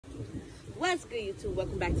What's good, YouTube?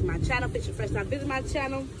 Welcome back to my channel. If it's your first time visiting my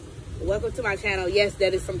channel, welcome to my channel. Yes,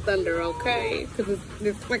 that is some thunder, okay? Because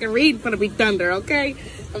this fucking read's gonna be thunder, okay?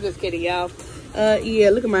 I'm just kidding, y'all. Yeah,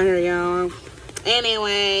 look at my hair, y'all.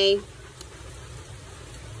 Anyway,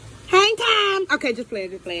 hang time. Okay, just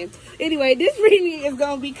playing. Anyway, this reading is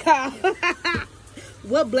gonna be called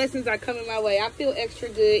What Blessings Are Coming My Way. I feel extra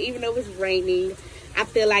good, even though it's raining. I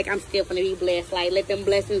feel like I'm still gonna be blessed. Like, let them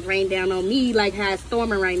blessings rain down on me like how it's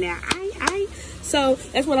storming right now. So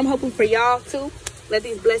that's what I'm hoping for y'all too. Let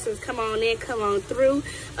these blessings come on in, come on through.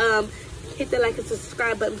 Hit the like and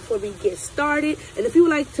subscribe button before we get started. And if you would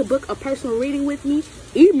like to book a personal reading with me,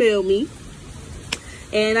 email me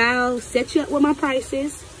and I'll set you up with my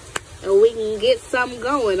prices and we can get something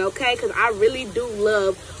going, okay? Because I really do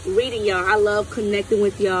love reading y'all. I love connecting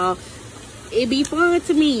with y'all. It'd be fun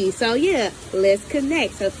to me. So yeah, let's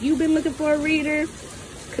connect. So if you've been looking for a reader,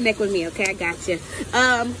 connect with me, okay? I got you.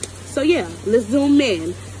 So yeah, let's zoom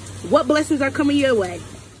in. What blessings are coming your way?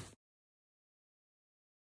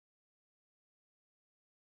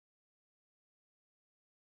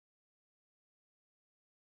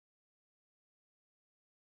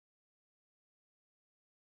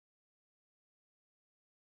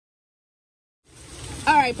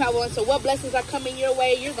 Alright, Power One, so what blessings are coming your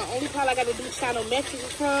way? You're the only part I got to do channel messages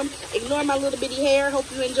from. Ignore my little bitty hair. Hope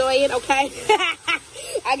you enjoy it, okay?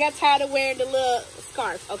 I got tired of wearing the little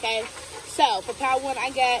scarf, okay? So, for Power One,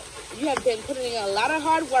 you have been putting in a lot of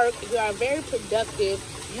hard work. You are very productive.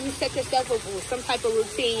 You set yourself up with some type of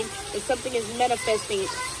routine, and something is manifesting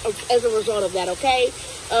as a result of that, okay?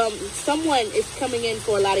 Someone is coming in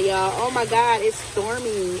for a lot of y'all. Oh my God, it's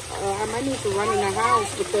storming. I might need to run in the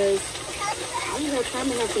house because I don't have time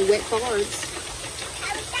to have some wet cars.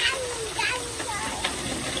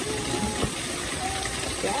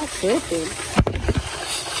 Y'all tripping.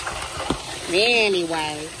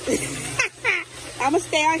 Anyway. I'm going to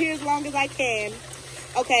stay out here as long as I can.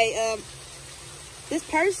 Okay, this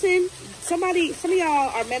person, some of y'all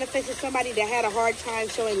are manifesting somebody that had a hard time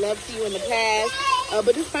showing love to you in the past.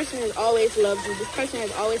 But this person has always loved you. This person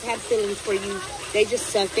has always had feelings for you. They just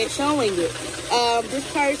sucked at showing it.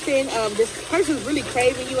 This person's really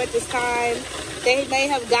craving you at this time. They may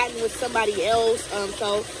have gotten with somebody else.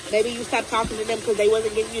 So maybe you stopped talking to them because they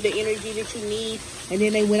wasn't giving you the energy that you need. And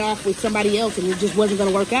then they went off with somebody else and it just wasn't going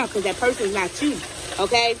to work out because that person's not you.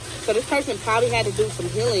 Okay? So this person probably had to do some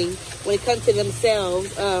healing when it comes to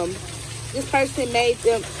themselves. This person made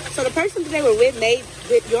them, so the person that they were with made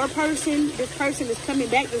your person, this person is coming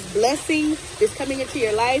back, this blessing is coming into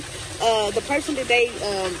your life. The person that they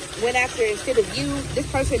went after instead of you, this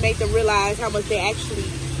person made them realize how much they actually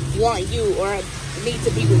want you or need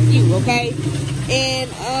to be with you, okay? And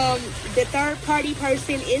the third party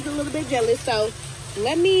person is a little bit jealous, so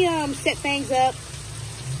let me set things up.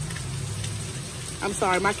 I'm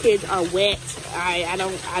sorry, my kids are wet. I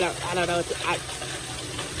don't know.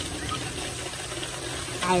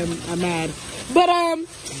 I'm mad. But,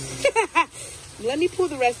 let me pull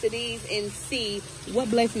the rest of these and see what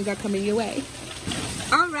blessings are coming your way.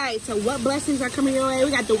 All right, so what blessings are coming your way?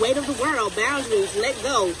 We got the weight of the world, boundaries, let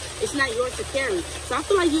go. It's not yours to carry. So I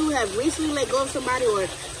feel like you have recently let go of somebody or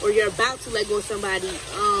you're about to let go of somebody,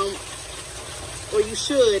 or you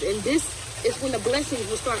should. And this is when the blessings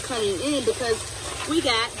will start coming in because we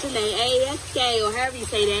got Janae ASK, or however you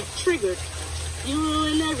say that, triggered. You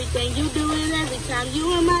ruin everything. You do it every time. You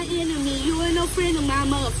are my enemy. You ain't no friend of mine,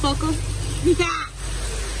 motherfucker.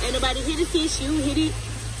 Ain't nobody hit a kiss. You hit it.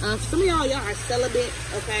 Some of y'all are celibate.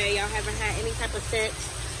 Okay, y'all haven't had any type of sex.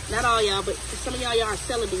 Not all y'all, but some of y'all are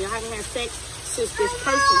celibate. Y'all haven't had sex since this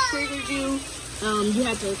person triggered you. You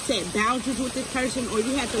have to set boundaries with this person, or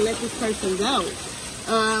you have to let this person go.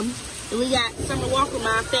 And we got Summer Walker,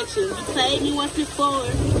 my affection. You played me once before,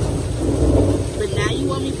 but now you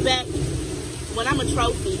want me back. When I'm a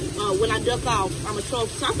trophy, when I duck off, I'm a trophy.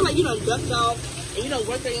 So I feel like you done ducked off and you done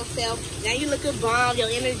worked on yourself. Now you looking bomb, your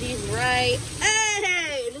energy's right.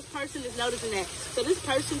 Hey, and this person is noticing that. So this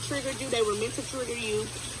person triggered you. They were meant to trigger you.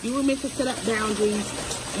 You were meant to set up boundaries.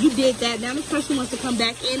 You did that. Now this person wants to come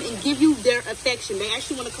back in and give you their affection. They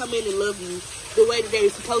actually want to come in and love you the way that they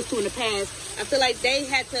were supposed to in the past. I feel like they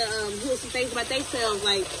had to heal some things about themselves.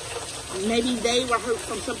 Like maybe they were hurt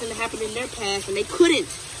from something that happened in their past and they couldn't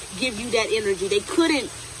give you that energy. They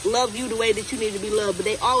couldn't love you the way that you need to be loved, but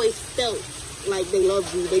they always felt like they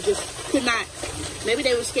loved you. They just could not. Maybe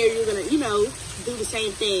they were scared you were gonna, do the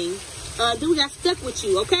same thing. Then we got stuck with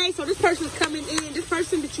you, okay? So this person's coming in, this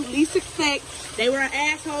person that you least expect. They were an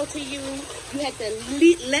asshole to you. You had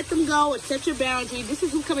to let them go and set your boundary. This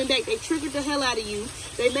is who coming back. They triggered the hell out of you.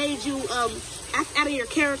 They made you act out of your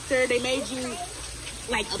character. They made you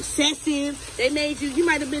like obsessive. They made you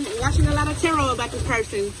might have been watching a lot of tarot about this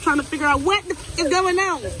person, trying to figure out what is going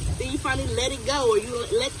on. Then you finally let it go, or you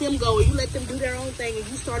let them go, or you let them do their own thing, and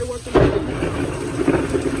you started working on it.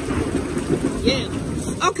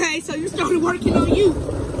 Yeah. Okay, so you started working on you.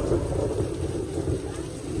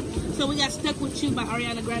 So we got Stuck With You by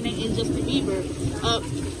Ariana Grande and Justin Bieber.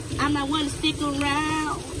 I'm not one to stick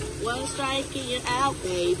around. One strike and you're out,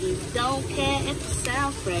 baby. Don't care if it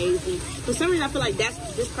sounds crazy. For some reason, I feel like that's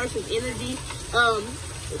this person's energy.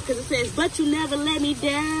 Because it says, but you never let me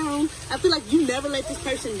down. I feel like you never let this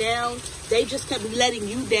person down. They just kept letting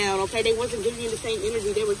you down, okay? They wasn't giving you the same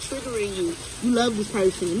energy. They were triggering you. You love this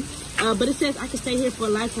person. But it says, I can stay here for a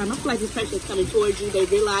lifetime. I feel like this person is coming towards you. They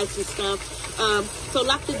realize some stuff. So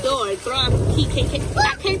lock the door and throw out the key.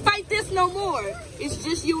 I can't fight this no more. It's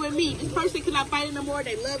just you and me. This person cannot fight it no more.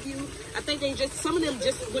 They love you. I think some of them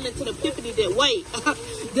just went into the epiphany that, wait,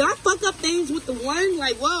 did I fuck up things with the one?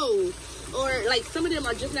 Like, whoa. Or like some of them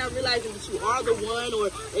are just now realizing that you are the one, or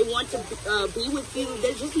they want to be with you.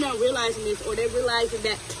 They're just now realizing this, or they're realizing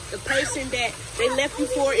that the person that they left you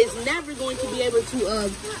for is never going to be able to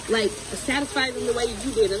like satisfy them the way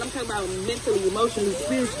you did. And I'm talking about mentally, emotionally,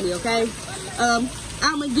 spiritually. Okay,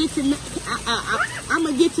 I'm gonna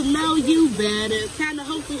get to know you better. Kind of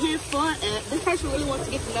hope to hear for it. This person really wants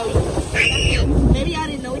to get to know you. Maybe y'all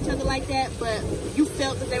didn't know each other like that, but you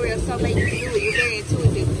felt that they were a soulmate. You knew it. You're very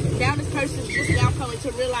intuitive. Now this person's just now coming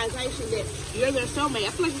to realization that you're their soulmate.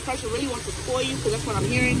 I feel like this person really wants to spoil you, because that's what I'm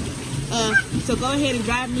hearing. So go ahead and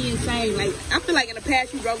drive me insane. Like, I feel like in the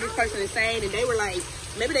past you drove this person insane, and they were like,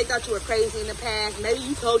 maybe they thought you were crazy in the past. Maybe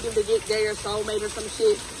you told them to get their soulmate or some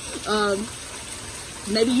shit.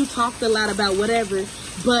 Maybe you talked a lot about whatever,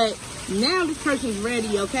 but now this person's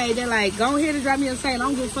ready, okay? They're like, go ahead and drive me insane. I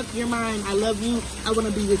don't give a fuck your mind. I love you. I want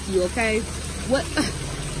to be with you, okay? What?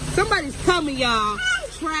 Somebody's coming, y'all.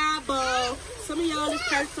 Trouble. Some of y'all,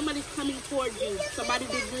 somebody's coming towards you. Somebody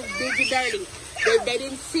did you dirty. They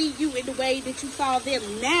didn't see you in the way that you saw them.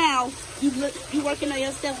 Now you working on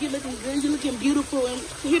yourself. You looking good. You looking beautiful, and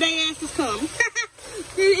here they asses come.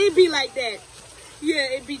 It'd be like that.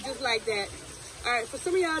 Yeah, it'd be just like that. All right, for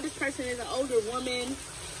some of y'all, this person is an older woman.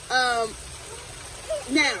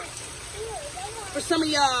 Now, for some of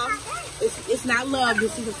y'all, it's not love.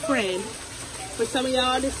 This is a friend. For some of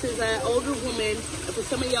y'all, this is an older woman. And for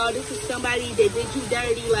some of y'all, this is somebody that did you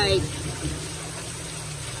dirty. Like,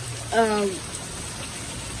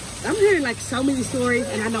 I'm hearing like so many stories,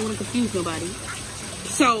 and I don't want to confuse nobody.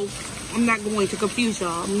 So I'm not going to confuse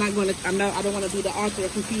y'all. I don't want to be the author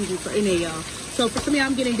of confusion for any of y'all. So for some of y'all,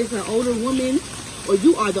 I'm getting this an older woman, or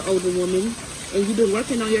you are the older woman, and you've been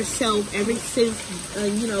working on yourself ever since,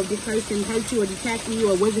 this person hurt you or detached you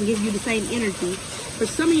or wasn't giving you the same energy. For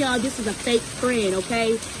some of y'all, this is a fake friend,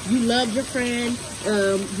 okay? You loved your friend.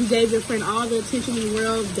 You gave your friend all the attention in the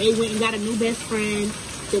world. They went and got a new best friend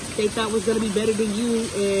that they thought was going to be better than you,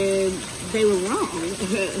 and they were wrong.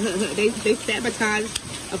 they sabotaged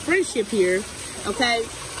a friendship here, okay?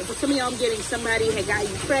 And for some of y'all, I'm getting somebody had got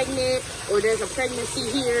you pregnant, or there's a pregnancy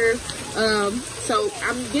here. So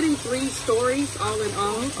I'm getting 3 stories all in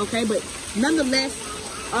all, okay? But nonetheless,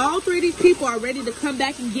 all 3 of these people are ready to come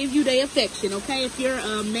back and give you their affection, okay? If you're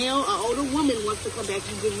a male, an older woman wants to come back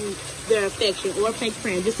and give you their affection, or a fake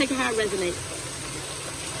friend. Just take it how it resonates.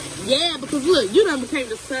 Yeah, because look, you done became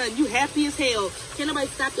the sun. You happy as hell. Can't nobody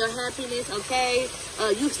stop your happiness, okay?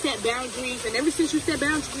 You set boundaries, and ever since you set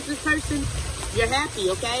boundaries with this person, you're happy,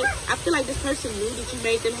 okay? I feel like this person knew that you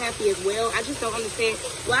made them happy as well. I just don't understand.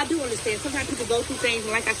 Well, I do understand. Sometimes people go through things,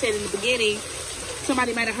 and like I said in the beginning,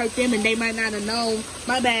 somebody might have hurt them, and they might not have known.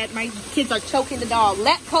 My bad. My kids are choking the dog.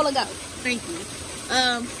 Let Cola go. Thank you.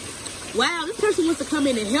 Wow, this person wants to come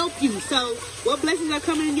in and help you. So, what blessings are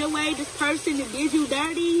coming your way? This person that did you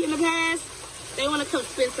dirty in the past, they want to come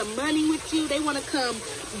spend some money with you. They want to come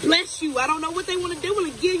bless you. I don't know what they want to do. They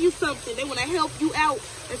want to give you something. They want to help you out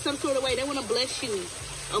in some sort of way. They want to bless you.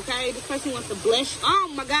 Okay? This person wants to bless you.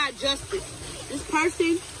 Oh, my God, justice. This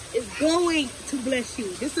person is going to bless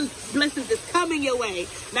you. This is blessings that's coming your way.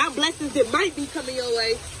 Not blessings that might be coming your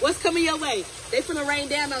way. What's coming your way? They finna rain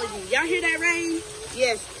down on you. Y'all hear that rain?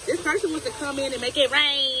 Yes. This person wants to come in and make it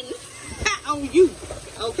rain on you.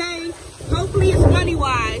 Okay? Hopefully it's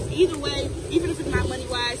money-wise. Either way, even if it's not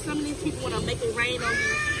money-wise, some of these people want to make it rain on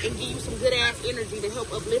you and give you some good-ass energy to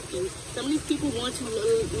help uplift you. Some of these people want to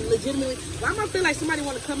legitimately... Why do I feel like somebody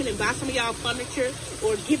want to come in and buy some of y'all furniture,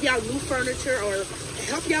 or give y'all new furniture, or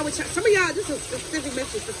help y'all with... Some of y'all, this is a specific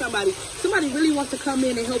message for somebody. Somebody really wants to come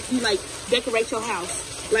in and help you, like, decorate your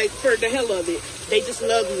house. like for the hell of it. They just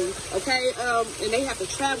love you, okay? And they have to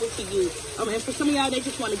travel to you. And for some of y'all, they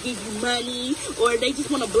just want to give you money, or they just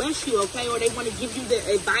want to bless you, okay? Or they want to give you the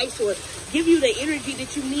advice or give you the energy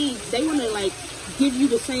that you need. They want to like give you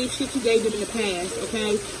the same shit you gave them in the past,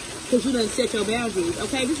 okay? Because you done set your boundaries,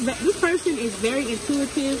 okay? This person is very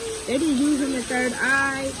intuitive. They've been using their third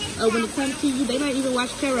eye when it comes to you. They don't even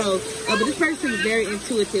watch tarot, but this person is very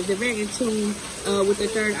intuitive. They're very in tune with their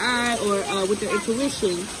third eye or with their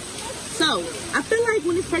intuition. So, I feel like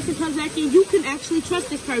when this person comes at you, you can actually trust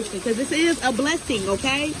this person because this is a blessing,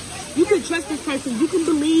 okay? You can trust this person. You can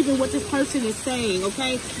believe in what this person is saying,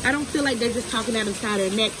 okay? I don't feel like they're just talking out inside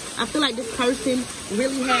their neck. I feel like this person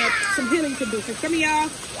really had some healing to do. For some of y'all,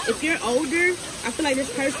 if you're older, I feel like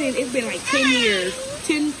this person, it's been like 10 years.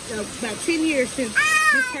 About 10 years since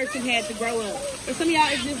this person had to grow up. For some of y'all,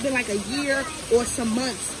 it's just been like a year or some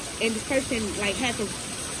months, and this person like had to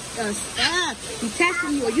detach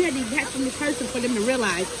from you, or you had to detach from this person for them to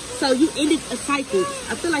realize. So you ended a cycle.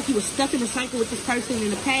 I feel like you were stuck in a cycle with this person in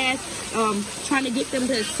the past, trying to get them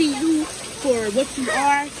to see you for what you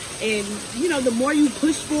are. And you know, the more you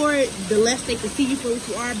push for it, the less they can see you for what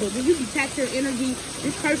you are. But when you detach your energy,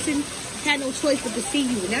 this person had no choice but to see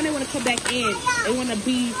you. Now they want to come back in. They want to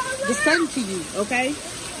be the sun to you, okay?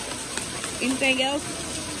 Anything else?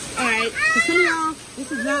 Alright, for some of y'all,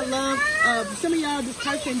 this is not love. For some of y'all, this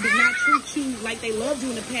person did not treat you like they loved you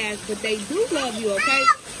in the past, but they do love you, okay?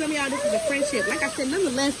 For some of y'all, this is a friendship. Like I said,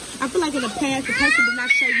 nonetheless, I feel like in the past, the person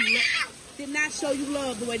did not show you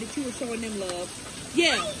love the way that you were showing them love.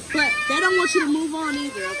 Yeah, but they don't want you to move on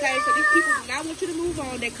either, okay? So these people do not want you to move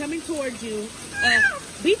on. They're coming towards you.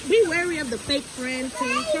 Be wary of the fake friend,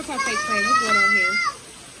 too. Check out fake friend. What's going on here?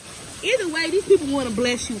 Either way, these people want to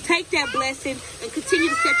bless you. Take that blessing and continue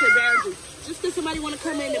to set your boundaries. Just because somebody want to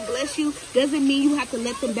come in and bless you doesn't mean you have to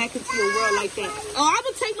let them back into your world like that. Oh, I'm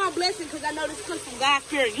going to take my blessing because I know this comes from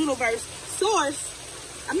God-fearing universe source.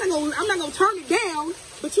 I'm not gonna turn it down,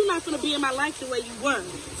 but you're not going to be in my life the way you were.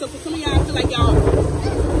 So for some of y'all, I feel like y'all,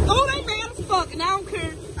 oh, they mad as fuck, and I don't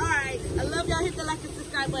care. All right, I love y'all. Hit the like and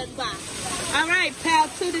subscribe button. Bye. All right, pal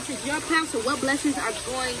 2, this is your pal. So what blessings are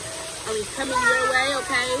coming your way,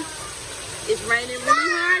 okay? It's raining really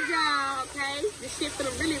hard, y'all, okay? This shit finna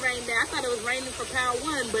really rain down. I thought it was raining for pal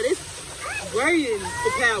 1, but it's raining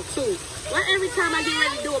for pal 2. Why every time I get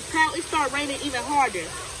ready to do a pal, it start raining even harder?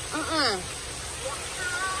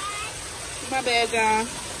 My bad, y'all.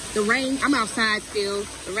 The rain, I'm outside still.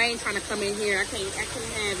 The rain trying to come in here. I couldn't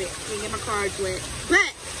have it. Can't get my cards wet.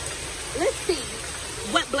 But let's see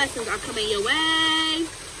what blessings are coming your way.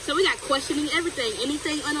 So we got questioning everything.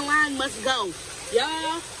 Anything unaligned must go.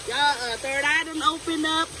 Y'all, third eye done opened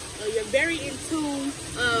up. You're very in tune.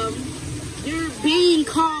 You're being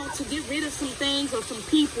called to get rid of some things or some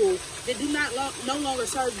people that do not no longer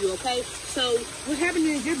serve you, okay? So what happening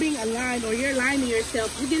is you're being aligned, or you're aligning yourself.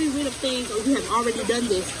 You're getting rid of things, or you have already done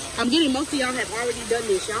this. I'm getting most of y'all have already done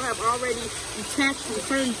this. Y'all have already detached from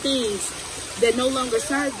certain things that no longer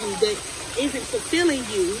serve you, that isn't fulfilling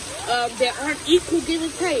you, that aren't equal give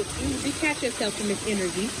and take. You detach yourself from this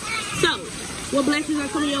energy. So what blessings are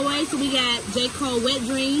coming your way? So we got J. Cole, Wet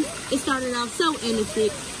Dreams. It started off so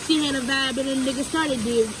innocent. She had a vibe and then niggas started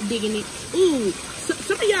digging it. Ooh, so,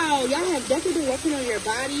 some of y'all have definitely been working on your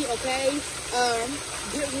body, okay?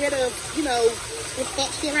 Get rid of, you know, this fat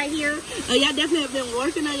shit right here. Y'all definitely have been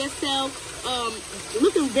working on yourself.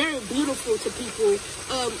 Looking very beautiful to people.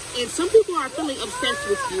 And some people are feeling obsessed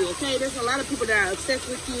with you, okay? There's a lot of people that are obsessed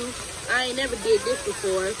with you. I ain't never did this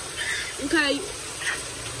before. Okay.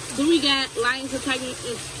 Then we got lions, and tigers,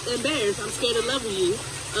 and bears. I'm scared of loving you.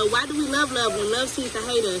 Why do we love when love seems to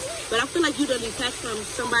hate us? But I feel like you done detached from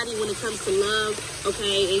somebody when it comes to love,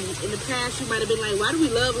 okay? And in the past, you might have been like, why do we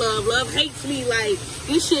love? Love hates me. Like,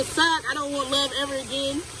 this shit suck. I don't want love ever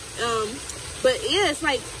again. But yeah, it's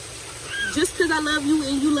like, just because I love you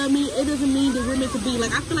and you love me, it doesn't mean that we're meant to be.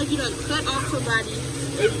 Like, I feel like you done cut off somebody.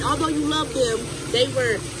 And although you love them, they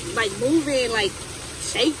were, like, moving, like,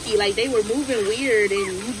 shaky, like they were moving weird,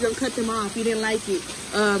 and you done cut them off. You didn't like it.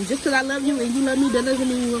 Just because I love you and you love me, that doesn't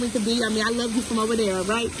mean we're meant to be. I mean, I love you from over there,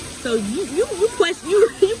 right? So you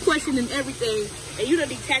questioning everything, and you done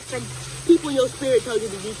detached from people your spirit told you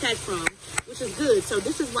to detach from. which is good. So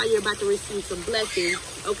this is why you're about to receive some blessings,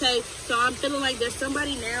 okay? So I'm feeling like there's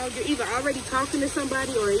somebody now, you're either already talking to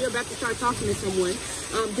somebody or you're about to start talking to someone.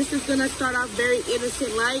 This is gonna start off very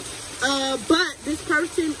innocent-like, but this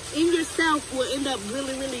person in yourself will end up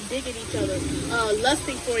really, really digging each other,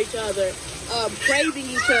 lusting for each other, craving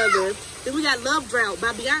each other. Then we got Love Drought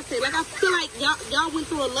by Beyonce. Like, I feel like y'all went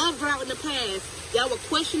through a love drought in the past. Y'all were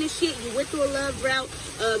questioning shit. You went through a love drought.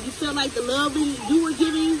 You feel like the love you were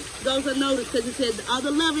giving goes unnoticed, because it says all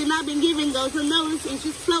the loving I've been giving goes unnoticed. It's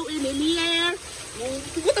just floating in the air.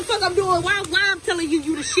 What the fuck I'm doing? Why I'm telling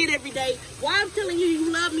you the shit every day? Why I'm telling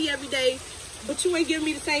you love me every day, but you ain't giving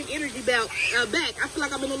me the same energy back? I feel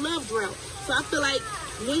like I'm in a love drought. So I feel like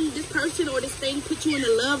when this person or this thing put you in a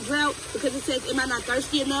love drought because it says, am I not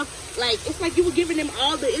thirsty enough? Like, it's like you were giving them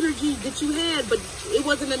all the energy that you had, but it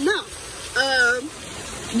wasn't enough.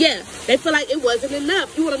 Yeah, they feel like it wasn't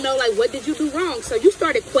enough. You want to know, like, what did you do wrong? So you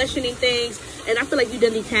started questioning things, and I feel like you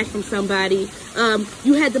done detached from somebody.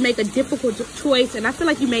 You had to make a difficult choice, and I feel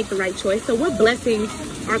like you made the right choice. So what blessings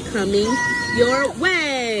are coming your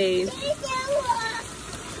way?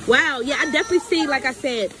 Wow, yeah, I definitely see, like I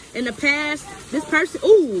said, in the past, this person,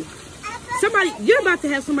 ooh, somebody, you're about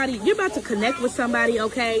to connect with somebody,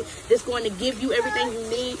 okay, that's going to give you everything you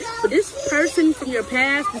need. But this person from your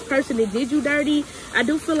past, this person that did you dirty, I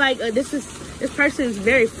do feel like this person is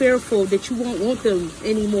very fearful that you won't want them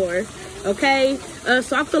anymore, okay?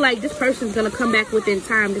 So I feel like this person's going to come back within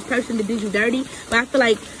time, this person that did you dirty, but I feel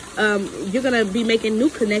like you're going to be making new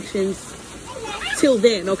connections till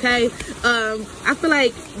then, okay? I feel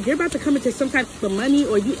like you're about to come into some type of money,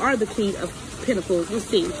 or you are the King of Pentacles. Let's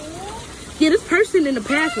see. Yeah, this person in the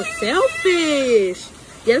past was selfish.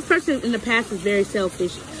 Yeah, this person in the past is very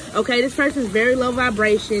selfish. Okay, this person is very low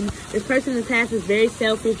vibration. This person in the past is very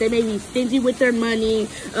selfish. They may be stingy with their money.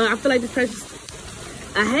 I feel like this person's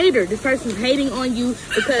a hater. This person's hating on you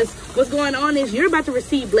because what's going on is you're about to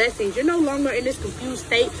receive blessings. You're no longer in this confused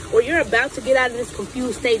state, or you're about to get out of this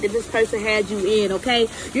confused state that this person had you in, okay?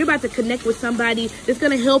 You're about to connect with somebody that's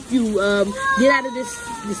going to help you get out of this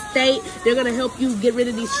state. They're going to help you get rid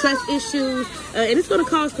of these trust issues, and it's going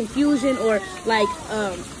to cause confusion or like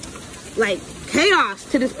chaos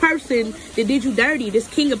to this person that did you dirty, this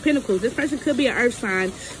King of Pentacles. This person could be an earth sign,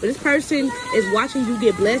 but this person is watching you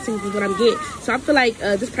get blessings is what I'm getting. So I feel like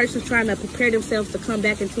this person's trying to prepare themselves to come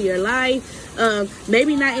back into your life.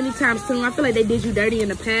 Maybe not anytime soon. I feel like they did you dirty in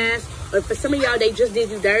the past, or for some of y'all, they just did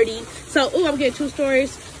you dirty. So, I'm getting two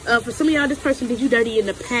stories. For some of y'all, this person did you dirty in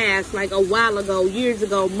the past, like a while ago, years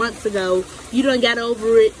ago, months ago. You done got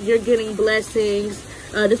over it. You're getting blessings.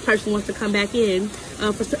 This person wants to come back in.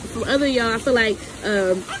 For other y'all, I feel like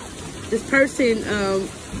this person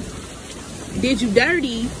did you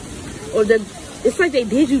dirty, or it's like they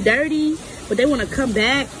did you dirty, but they want to come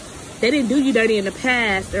back. They didn't do you dirty in the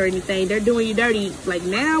past or anything. They're doing you dirty like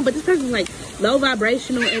now, but this person's like low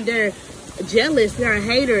vibrational and they're jealous. They're a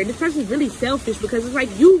hater. And this person's really selfish because it's like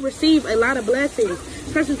you receive a lot of blessings.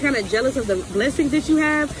 This person's kind of jealous of the blessings that you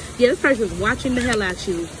have. Yeah, this person's watching the hell out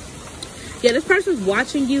you. Yeah, this person's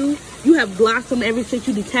watching you. You have blossomed ever since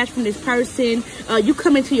you detached from this person. You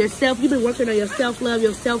come into yourself. You've been working on your self-love,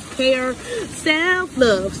 your self-care,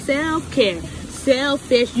 self-love, self-care,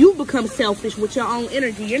 selfish. You become selfish with your own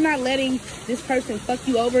energy. You're not letting this person fuck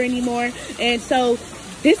you over anymore. And so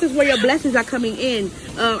this is where your blessings are coming in.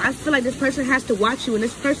 I feel like this person has to watch you, and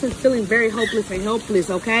this person's feeling very hopeless and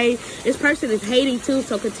helpless, okay? This person is hating too,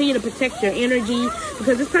 so continue to protect your energy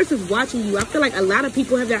because this person's watching you. I feel like a lot of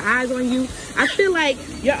people have their eyes on you. I feel like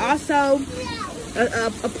you're also,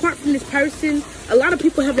 apart from this person, a lot of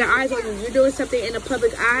people have their eyes on you. You're doing something in the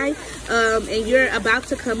public eye, and you're about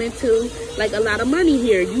to come into, like, a lot of money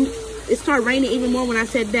here. It started raining even more when I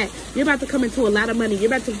said that. You're about to come into a lot of money.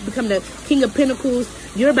 You're about to become the King of Pentacles.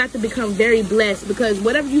 You're about to become very blessed because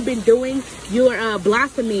whatever you've been doing, you're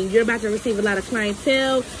blossoming. You're about to receive a lot of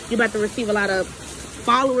clientele. You're about to receive a lot of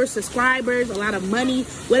followers, subscribers, a lot of money.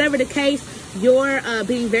 Whatever the case, you're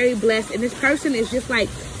being very blessed. And this person is just like,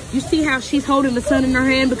 you see how she's holding the sun in her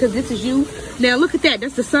hand because this is you? Now look at that.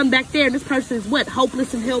 That's the sun back there. And this person is what?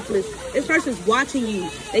 Hopeless and helpless. This person's watching you.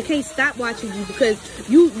 They can't stop watching you because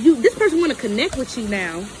this person want to connect with you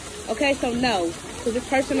now. Okay, so no. Because this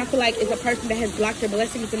person, I feel like, is a person that has blocked your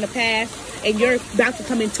blessings in the past. And you're about to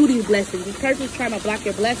come into these blessings. This person's trying to block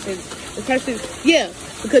your blessings. This person, yeah,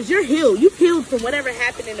 because you're healed. You've healed from whatever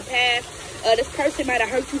happened in the past. This person might have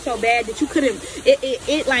hurt you so bad that you couldn't,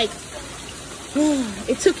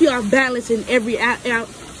 it took you off balance in every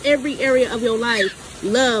area of your life.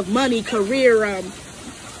 Love, money, career,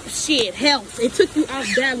 shit, health. It took you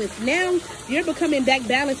off balance. Now you're becoming back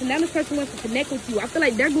balanced, and now this person wants to connect with you. I feel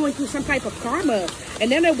like they're going through some type of karma,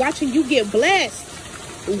 and then they're watching you get blessed.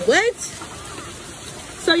 What?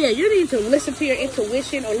 So yeah, you need to listen to your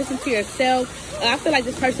intuition or listen to yourself. I feel like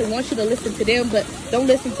this person wants you to listen to them, but don't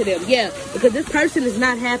listen to them. Yeah, because this person is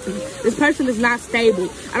not happy. This person is not stable.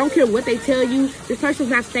 I don't care what they tell you. This person's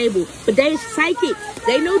not stable. But they're psychic.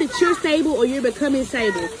 They know that you're stable or you're becoming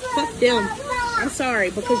stable. Fuck them. I'm sorry,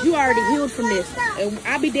 because you already healed from this. And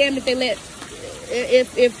I'll be damned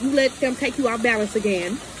if if you let them take you off balance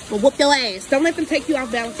again. Well, whoop your ass. Don't let them take you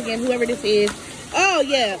off balance again, whoever this is. Oh,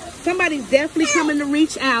 yeah. Somebody's definitely coming to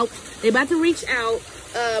reach out. They're about to reach out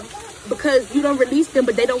because you don't release them,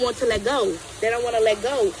 but they don't want to let go. They don't want to let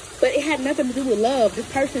go. But it had nothing to do with love.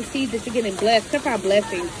 This person sees that you're getting blessed. Except for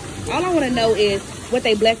blessings. All I want to know is what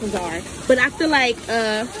their blessings are. But I feel like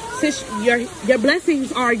since your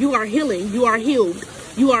blessings are you are healing. You are healed.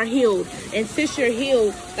 You are healed. And since you're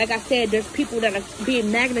healed, like I said, there's people that are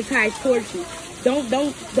being magnetized towards you. Don't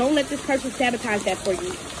let this person sabotage that for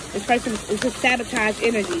you. This person is just sabotage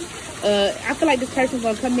energy. I feel like this person's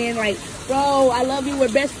gonna come in like, bro, I love you,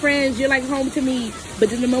 we're best friends, you're like home to me. But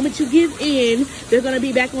then the moment you give in, they're gonna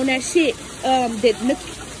be back on that shit. I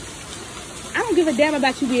don't give a damn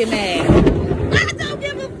about you being mad. I don't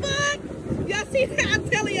give a fuck. Y'all see that? I'm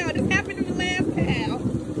telling y'all, this happened in the last pal.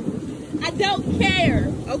 I don't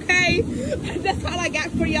care, okay? That's all I got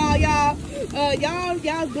for y'all,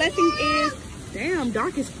 y'all's blessing is, damn,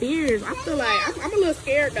 darkest fears. I feel like I'm a little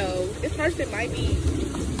scared though. This person might be.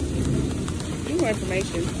 Give more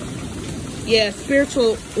information. Yeah,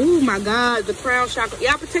 spiritual. Oh my God, the crown chakra.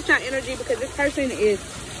 Y'all protect your energy because this person is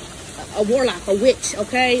a warlock, a witch.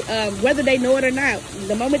 Okay, whether they know it or not,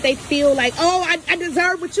 the moment they feel like, oh, I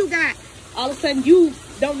deserve what you got, all of a sudden you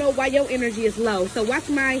don't know why your energy is low. So watch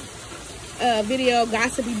my video,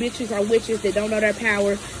 gossipy bitches or witches that don't know their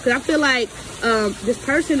power, because I feel like this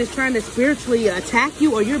person is trying to spiritually attack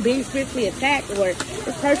you, or you're being spiritually attacked, or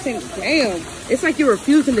this person, damn, it's like you're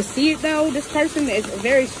refusing to see it though. This person is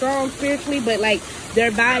very strong spiritually, but like they're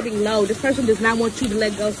vibing low. This person does not want you to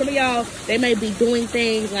let go. Some of y'all, they may be doing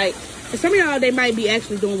things like, for some of y'all, they might be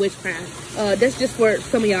actually doing witchcraft. That's just for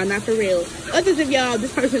some of y'all, not for real. Others of y'all,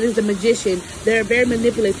 this person is a magician. They're very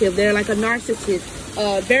manipulative. They're like a narcissist.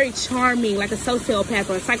 Very charming, like a sociopath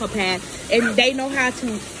or a psychopath, and they know how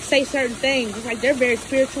to say certain things. It's like they're very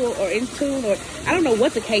spiritual or in tune, or I don't know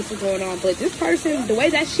what the case is going on, but this person, the way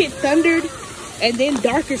that shit thundered, and then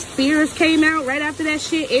darkest fears came out right after that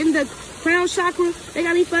shit in the crown chakra, they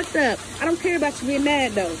got me fucked up. I don't care about you being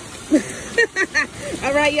mad though.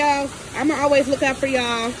 All right, y'all, I'm gonna always look out for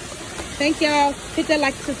y'all. Thank y'all. Hit that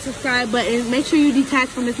like and subscribe button. Make sure you detach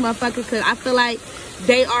from this motherfucker, because I feel like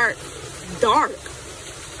they are dark.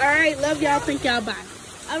 All right, love y'all. Thank y'all. Bye.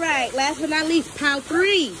 All right, last but not least, pal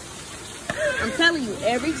 3. I'm telling you,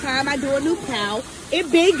 every time I do a new pal,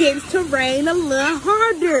 it begins to rain a little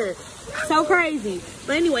harder. So crazy.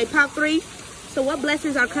 But anyway, pal 3. So what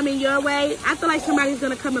blessings are coming your way? I feel like somebody's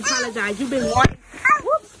gonna come apologize. You've been waiting.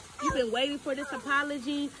 Whoops. You've been waiting for this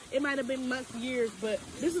apology. It might have been months, years, but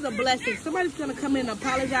this is a blessing. Somebody's gonna come in and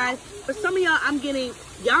apologize. For some of y'all, I'm getting,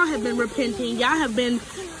 y'all have been repenting. Y'all have been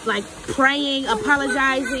like praying,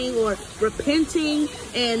 apologizing, or repenting,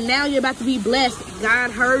 and now you're about to be blessed.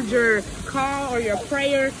 God heard your call or your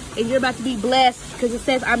prayer, and you're about to be blessed because it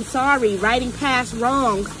says, I'm sorry, righting past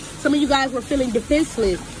wrongs. Some of you guys were feeling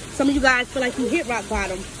defenseless. Some of you guys feel like you hit rock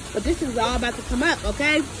bottom, but this is all about to come up,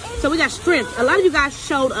 okay? So we got strength. A lot of you guys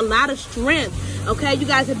showed a lot of strength, okay? You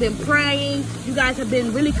guys have been praying. You guys have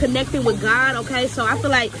been really connecting with God, okay? So I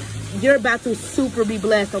feel like you're about to super be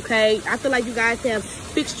blessed, okay? I feel like you guys have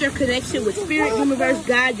fixed your connection with spirit, universe,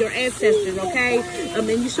 God, your ancestors, okay? And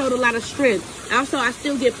you showed a lot of strength. Also, I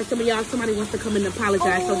still get, for some of y'all, somebody wants to come and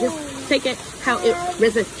apologize. So just take it how it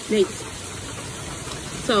resonates.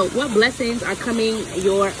 So what blessings are coming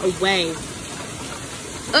your way?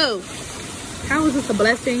 Oh, how is this a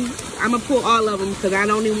blessing? I'm going to pull all of them because I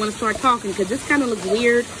don't even want to start talking because this kind of looks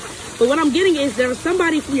weird. But what I'm getting is there was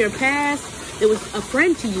somebody from your past that was a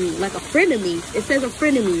friend to you, like a friend of me. It says a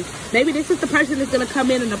friend of me. Maybe this is the person that's going to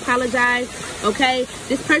come in and apologize, okay?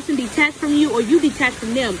 This person detached from you, or you detached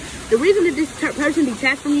from them. The reason that this person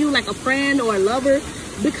detached from you, like a friend or a lover,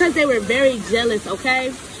 because they were very jealous,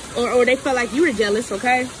 okay? Or they felt like you were jealous,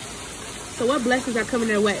 okay? So what blessings are coming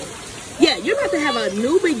their way? Yeah, you're about to have a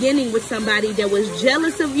new beginning with somebody that was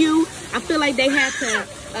jealous of you. I feel like they had to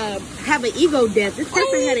have an ego death. This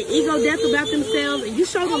person had an ego death about themselves, and you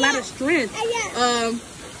showed a lot of strength.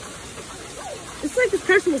 it's like this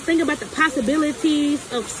person was thinking about the possibilities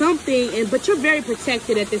of something, but you're very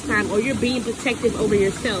protected at this time, or you're being protective over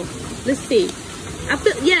yourself. Let's see. I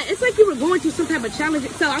feel, yeah, it's like you were going through some type of challenge.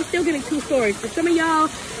 So I'm still getting 2 stories. For some of y'all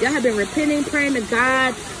have been repenting, praying to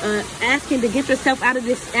God, asking to get yourself out of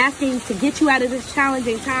this, asking to get you out of this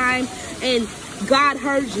challenging time. And God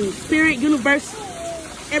heard you. Spirit, universe,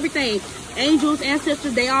 everything. Angels,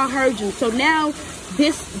 ancestors, they all heard you. So now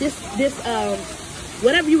this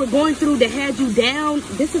whatever you were going through that had you down,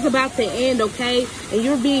 this is about to end, okay? And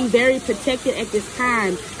you're being very protected at this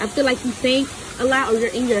time. I feel like you think a lot, or you're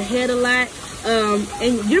in your head a lot.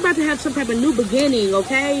 And you're about to have some type of new beginning,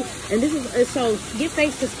 okay? And this is, so give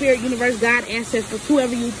thanks to Spirit, Universe, God, ancestors,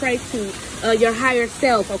 whoever you pray to, your higher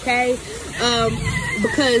self, okay?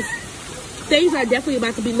 Because things are definitely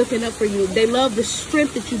about to be looking up for you. They love the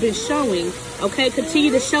strength that you've been showing, okay?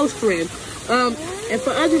 Continue to show strength. And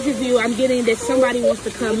for others of you, I'm getting that somebody wants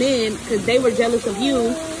to come in because they were jealous of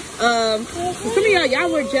you. For some of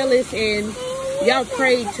y'all were jealous and y'all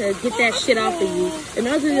prayed to get that shit off of you. And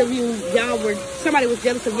others of you, somebody was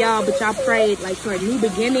jealous of y'all, but y'all prayed like for a new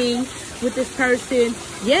beginning with this person.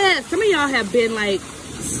 Yeah, some of y'all have been like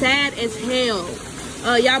sad as hell.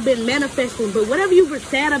 Y'all been manifesting, but whatever you were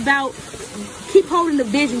sad about, keep holding the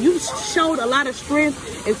vision. You showed a lot of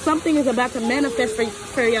strength, and something is about to manifest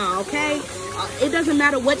for y'all, okay? It doesn't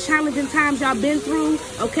matter what challenging times y'all been through,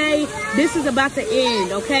 okay? This is about to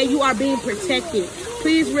end, okay? You are being protected.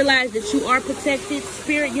 Please realize that you are protected.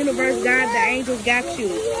 Spirit, universe, God, the angels got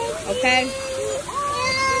you. Okay?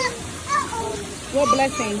 What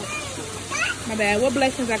blessings? My bad. What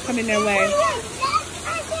blessings are coming their way?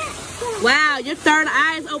 Wow, your third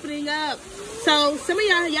eye is opening up. So some of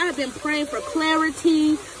y'all have been praying for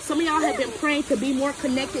clarity. Some of y'all have been praying to be more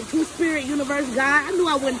connected to Spirit, universe, God. I knew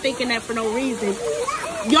I wasn't thinking that for no reason.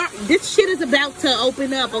 This shit is about to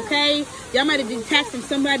open up, okay? Y'all might have detached from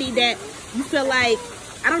somebody that you feel like,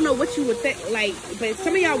 I don't know what you would think, like, but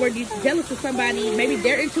some of y'all were jealous of somebody, maybe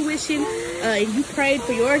their intuition, and you prayed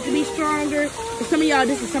for yours to be stronger. For some of y'all,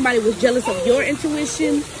 this is somebody was jealous of your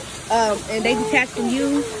intuition, and they detached from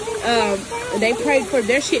you, and they prayed for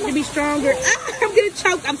their shit to be stronger. Ah, I'm getting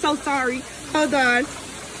choked. I'm so sorry. Hold on.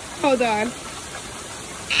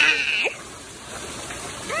 Ah.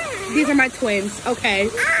 These are my twins, okay?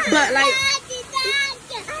 But, like,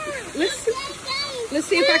 let's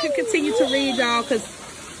see if I can continue to read y'all, because...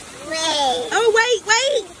 Oh,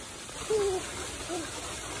 wait!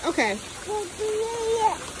 Okay.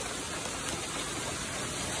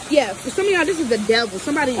 Yeah, for some of y'all, this is the devil. It's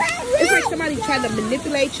like somebody trying to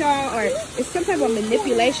manipulate y'all, or it's some type of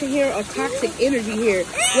manipulation here, or toxic energy here.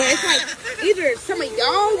 Where it's like, either some of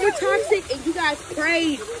y'all were toxic and you guys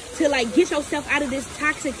prayed to like get yourself out of this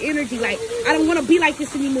toxic energy. Like, I don't want to be like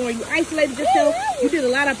this anymore. You isolated yourself. You did a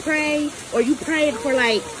lot of praying, or you prayed for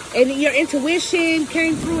like, and your intuition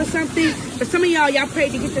came through or something. For some of y'all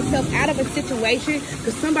prayed to get yourself out of a situation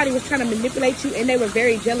because somebody was trying to manipulate you and they were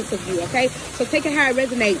very jealous of you, okay? So take it how it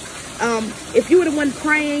resonates. If you were the one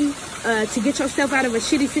praying to get yourself out of a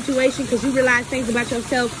shitty situation because you realize things about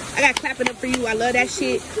yourself, I got clapping up for you. I love that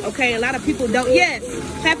shit, okay? A lot of people don't. Yes,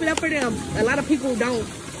 clap it up for them. A lot of people don't.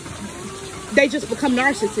 They just become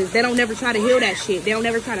narcissists. They don't never try to heal that shit. They don't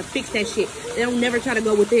never try to fix that shit. They don't never try to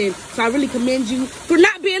go within. So I really commend you for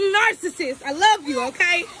not being a narcissist. I love you,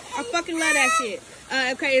 okay? I fucking love that shit.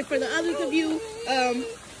 Okay, and for the others of you,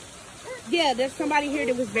 yeah, there's somebody here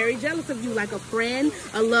that was very jealous of you, like a friend,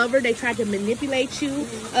 a lover. They tried to manipulate you.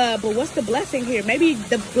 But what's the blessing here? Maybe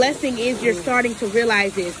the blessing is you're starting to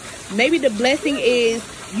realize this. Maybe the blessing is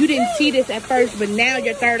you didn't see this at first, but now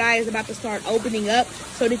your third eye is about to start opening up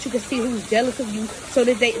so that you can see who's jealous of you, so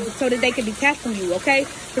that they can detach from you, okay?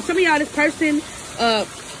 For some of y'all, this person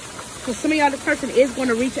is going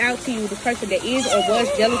to reach out to you, the person that is or was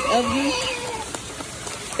jealous of you.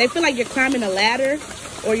 They feel like you're climbing a ladder,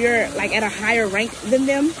 or you're like at a higher rank than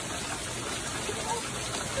them.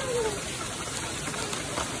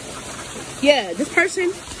 Yeah, this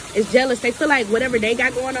person is jealous. They feel like whatever they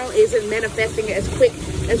got going on isn't manifesting as quick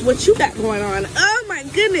as what you got going on. Oh my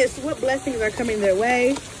goodness, what blessings are coming their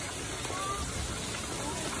way?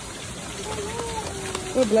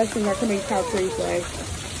 What blessings are coming Paltree's way?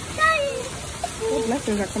 What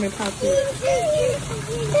blessings are coming Paltree's?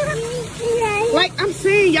 Like I'm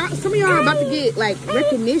saying, y'all, some of y'all are about to get like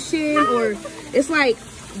recognition, or it's like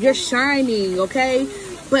you're shining, okay?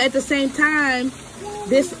 But at the same time,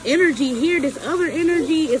 this energy here, this other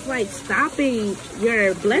energy is like stopping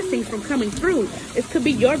your blessings from coming through. It could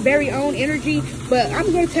be your very own energy, but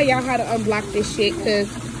I'm going to tell y'all how to unblock this shit, because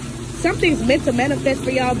something's meant to manifest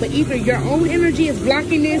for y'all, but either your own energy is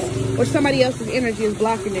blocking this or somebody else's energy is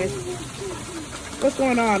blocking this. What's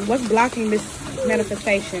going on? What's blocking this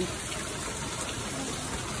manifestation?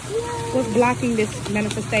 What's blocking this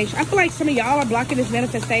manifestation? I feel like some of y'all are blocking this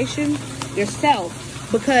manifestation yourself,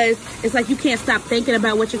 because it's like you can't stop thinking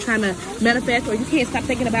about what you're trying to manifest, or you can't stop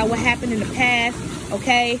thinking about what happened in the past.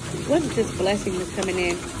 Okay, what is this blessing that's coming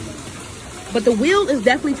in? But the wheel is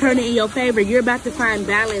definitely turning in your favor. You're about to find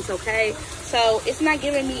balance. Okay, so it's not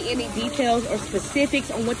giving me any details or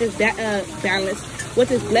specifics on what this balance, what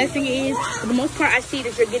this blessing is. For the most part, I see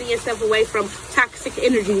that you're getting yourself away from toxic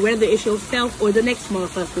energy, whether it's yourself or the next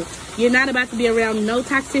motherfucker. You're not about to be around no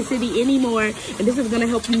toxicity anymore, and this is going to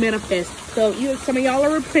help you manifest. So some of y'all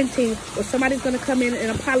are repenting, or somebody's going to come in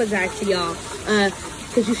and apologize to y'all,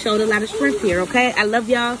 because you showed a lot of strength here. Okay, I love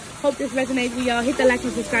y'all. Hope this resonates with y'all. Hit the like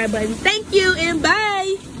and subscribe button. Thank you, and bye.